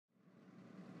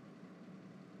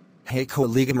Hey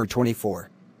Coligamer 24.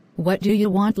 What do you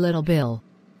want, little Bill?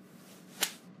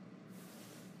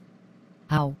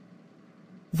 Ow.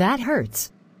 That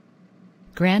hurts.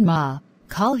 Grandma,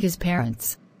 call his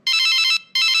parents.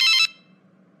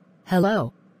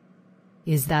 Hello.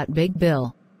 Is that Big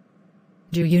Bill?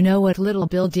 Do you know what little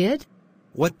Bill did?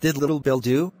 What did little Bill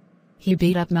do? He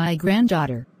beat up my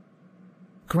granddaughter.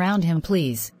 Ground him,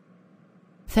 please.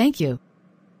 Thank you.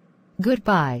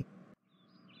 Goodbye.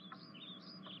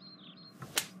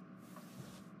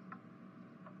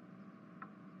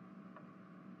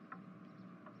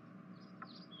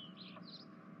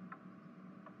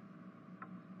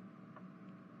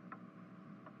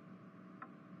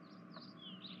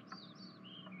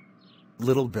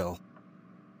 Little Bill.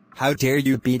 How dare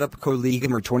you beat up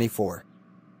Coligamer 24?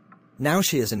 Now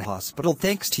she is in hospital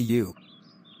thanks to you.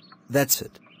 That's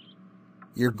it.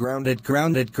 You're grounded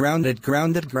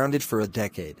for a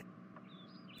decade.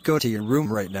 Go to your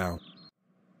room right now.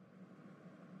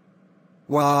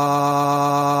 Wah!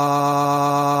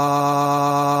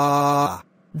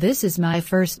 This is my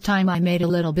first time I made a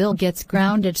Little Bill Gets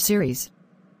Grounded series.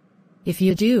 If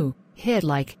you do, hit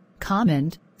like,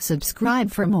 comment,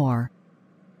 subscribe for more.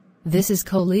 This is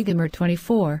Coligamer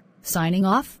 24, signing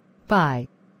off, bye.